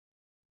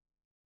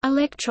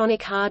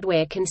Electronic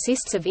hardware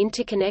consists of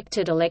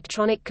interconnected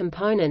electronic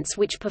components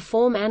which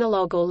perform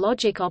analog or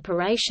logic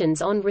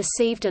operations on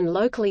received and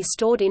locally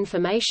stored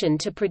information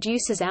to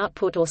produce as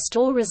output or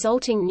store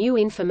resulting new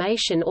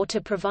information or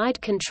to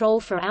provide control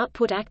for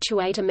output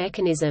actuator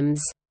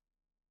mechanisms.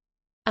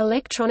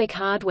 Electronic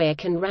hardware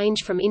can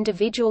range from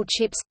individual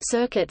chips,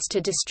 circuits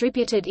to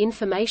distributed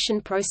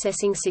information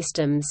processing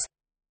systems.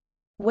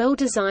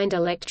 Well-designed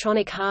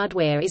electronic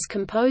hardware is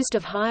composed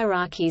of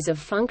hierarchies of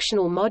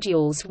functional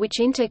modules which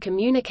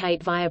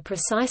intercommunicate via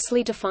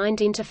precisely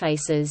defined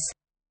interfaces.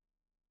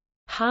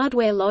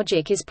 Hardware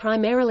logic is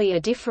primarily a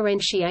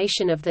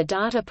differentiation of the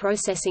data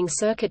processing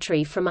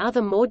circuitry from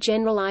other more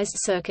generalized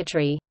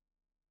circuitry.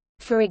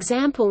 For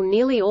example,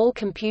 nearly all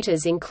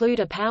computers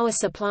include a power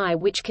supply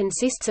which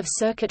consists of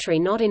circuitry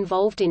not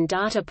involved in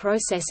data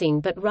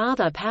processing but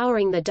rather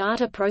powering the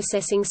data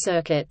processing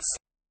circuits.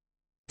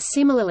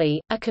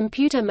 Similarly, a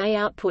computer may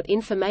output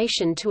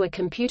information to a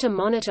computer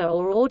monitor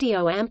or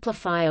audio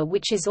amplifier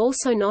which is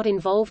also not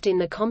involved in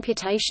the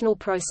computational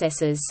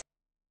processes.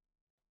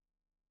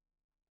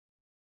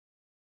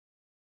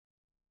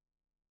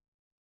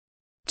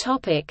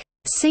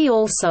 See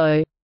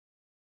also: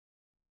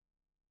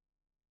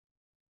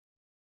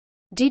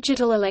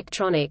 Digital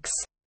electronics.